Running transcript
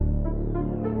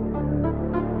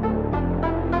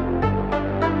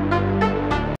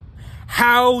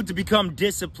How to become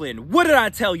disciplined. What did I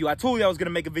tell you? I told you I was going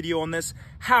to make a video on this.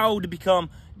 How to become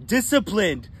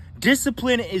disciplined.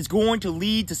 Discipline is going to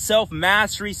lead to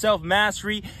self-mastery.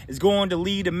 Self-mastery is going to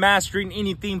lead to mastering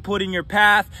anything put in your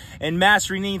path. And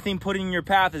mastering anything put in your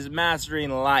path is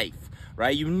mastering life.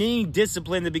 Right? You need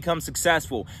discipline to become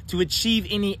successful. To achieve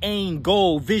any aim,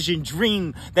 goal, vision,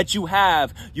 dream that you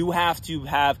have to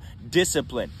have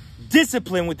discipline.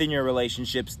 Discipline within your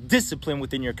relationships, discipline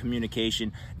within your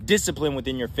communication, discipline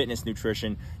within your fitness,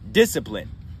 nutrition, discipline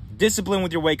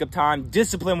with your wake up time,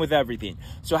 discipline with everything.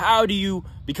 So how do you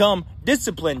become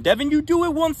disciplined? Devin, you do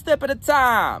it one step at a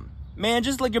time. Man,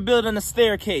 just like you're building a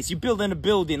staircase, you're building a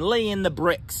building, laying the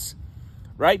bricks,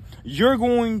 right? You're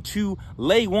going to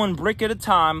lay one brick at a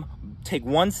time, take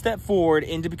one step forward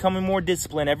into becoming more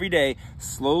disciplined every day,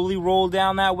 slowly roll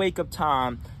down that wake up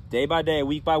time, day by day,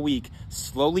 week by week,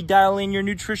 slowly dial in your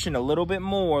nutrition a little bit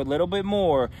more,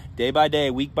 day by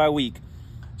day, week by week.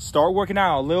 Start working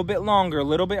out a little bit longer, a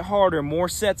little bit harder, more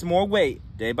sets, more weight,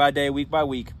 day by day, week by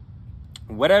week.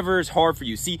 Whatever is hard for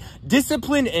you. See,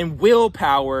 discipline and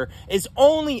willpower is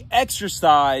only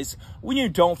exercise when you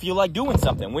don't feel like doing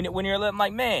something. When you're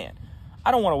like, man,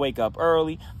 I don't want to wake up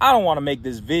early. I don't want to make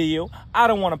this video. I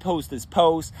don't want to post this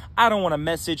post. I don't want to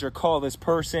message or call this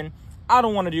person. I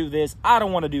don't want to do this. I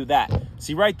don't want to do that.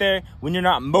 See right there, when you're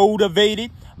not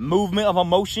motivated, movement of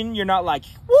emotion, you're not like,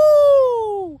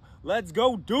 woo, let's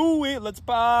go do it. Let's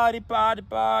party.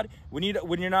 When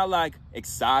you're not like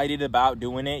excited about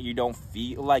doing it, you don't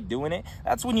feel like doing it.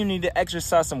 That's when you need to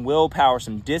exercise some willpower,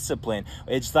 some discipline.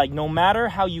 It's like no matter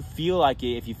how you feel like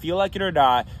it, if you feel like it or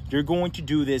not, you're going to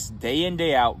do this day in,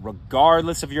 day out,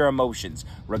 regardless of your emotions,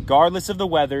 regardless of the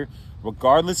weather,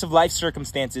 regardless of life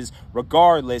circumstances,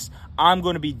 regardless, I'm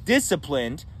going to be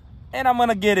disciplined and I'm going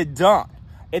to get it done.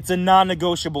 It's a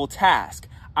non-negotiable task.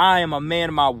 I am a man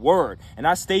of my word and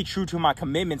I stay true to my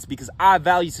commitments because I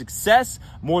value success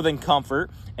more than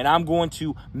comfort. And I'm going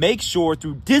to make sure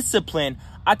through discipline,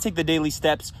 I take the daily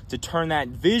steps to turn that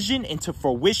vision into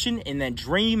fruition and that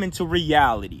dream into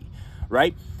reality,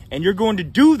 right? And you're going to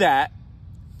do that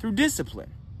through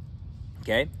discipline.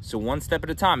 Okay, so one step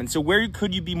at a time. And so where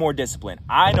could you be more disciplined?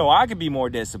 I know I could be more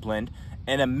disciplined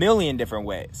in a million different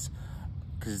ways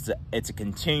because it's a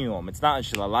continuum. It's not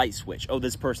just a light switch. Oh,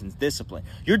 this person's disciplined.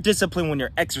 You're disciplined when you're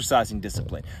exercising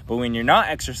discipline. But when you're not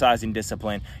exercising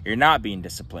discipline, you're not being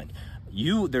disciplined.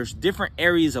 There's different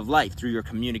areas of life through your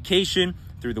communication,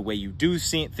 through the way you do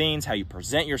things, how you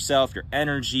present yourself, your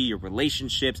energy, your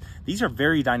relationships. These are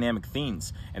very dynamic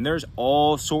things. And there's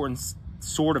all sort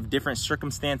of different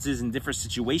circumstances and different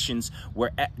situations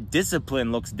where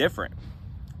discipline looks different,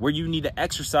 where you need to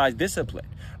exercise discipline,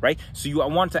 right? So I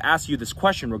want to ask you this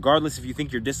question, regardless if you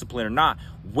think you're disciplined or not.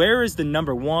 Where is the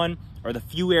number one or the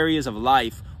few areas of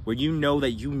life where you know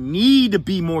that you need to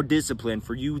be more disciplined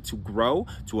for you to grow,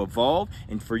 to evolve,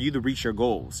 and for you to reach your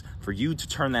goals, for you to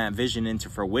turn that vision into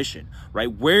fruition,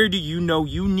 right? Where do you know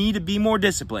you need to be more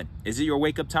disciplined? Is it your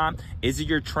wake-up time? Is it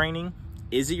your training?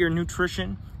 Is it your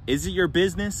nutrition? Is it your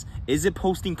business? Is it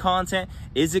posting content?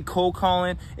 Is it cold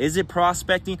calling? Is it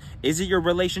prospecting? Is it your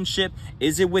relationship?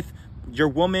 Is it with your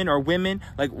woman or women?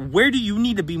 Like, where do you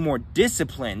need to be more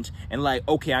disciplined and like,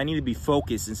 okay, I need to be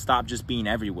focused and stop just being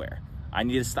everywhere. I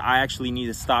actually need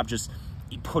to stop just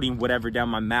putting whatever down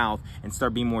my mouth and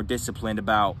start being more disciplined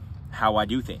about how I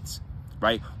do things,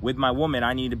 right? With my woman,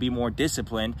 I need to be more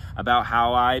disciplined about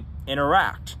how I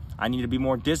interact. I need to be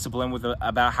more disciplined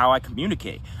about how I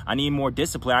communicate. I need more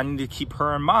discipline. I need to keep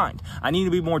her in mind. I need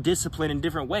to be more disciplined in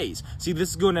different ways. See, this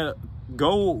is going to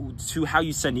go to how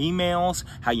you send emails,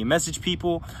 how you message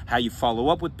people, how you follow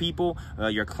up with people,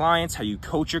 your clients, how you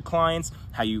coach your clients,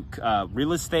 how you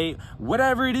real estate,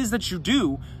 whatever it is that you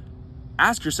do.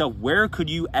 Ask yourself, where could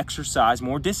you exercise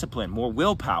more discipline, more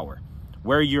willpower,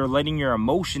 where you're letting your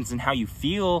emotions and how you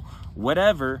feel,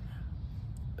 whatever,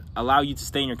 allow you to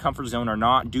stay in your comfort zone or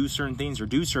not do certain things or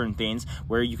do certain things,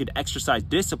 where you could exercise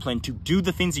discipline to do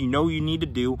the things that you know you need to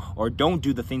do or don't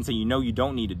do the things that you know you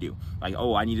don't need to do. Like,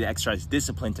 oh, I need to exercise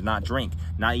discipline to not drink,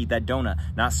 not eat that donut,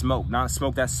 not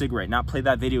smoke that cigarette, not play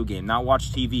that video game, not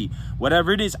watch TV.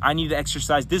 Whatever it is, I need to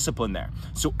exercise discipline there.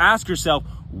 So ask yourself,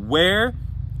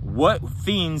 what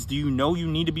things do you know you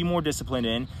need to be more disciplined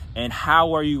in, and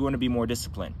how are you going to be more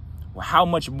disciplined? Well, how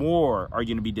much more are you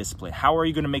going to be disciplined? How are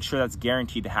you going to make sure that's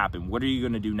guaranteed to happen? What are you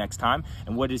going to do next time?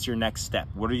 And what is your next step?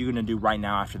 What are you going to do right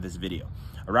now after this video?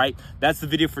 All right, that's the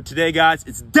video for today, guys.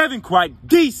 It's Devin Cripe,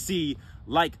 DC.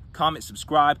 Like, comment,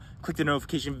 subscribe, click the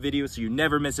notification video so you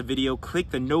never miss a video. Click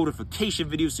the notification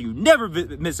video so you never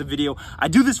miss a video. I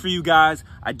do this for you guys.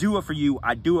 I do it for you.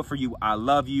 I do it for you. I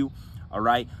love you. All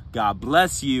right, God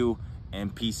bless you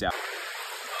and peace out.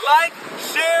 Like,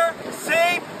 share,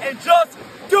 save, and just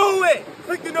do it!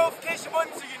 Click the notification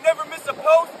button so you never miss a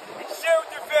post, and share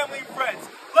with your family and friends.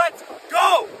 Let's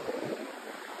go!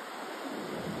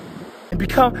 And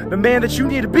become the man that you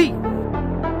need to be.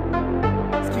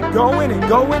 Let's keep going and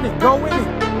going and going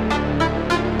and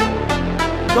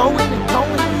going and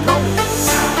going and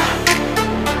going.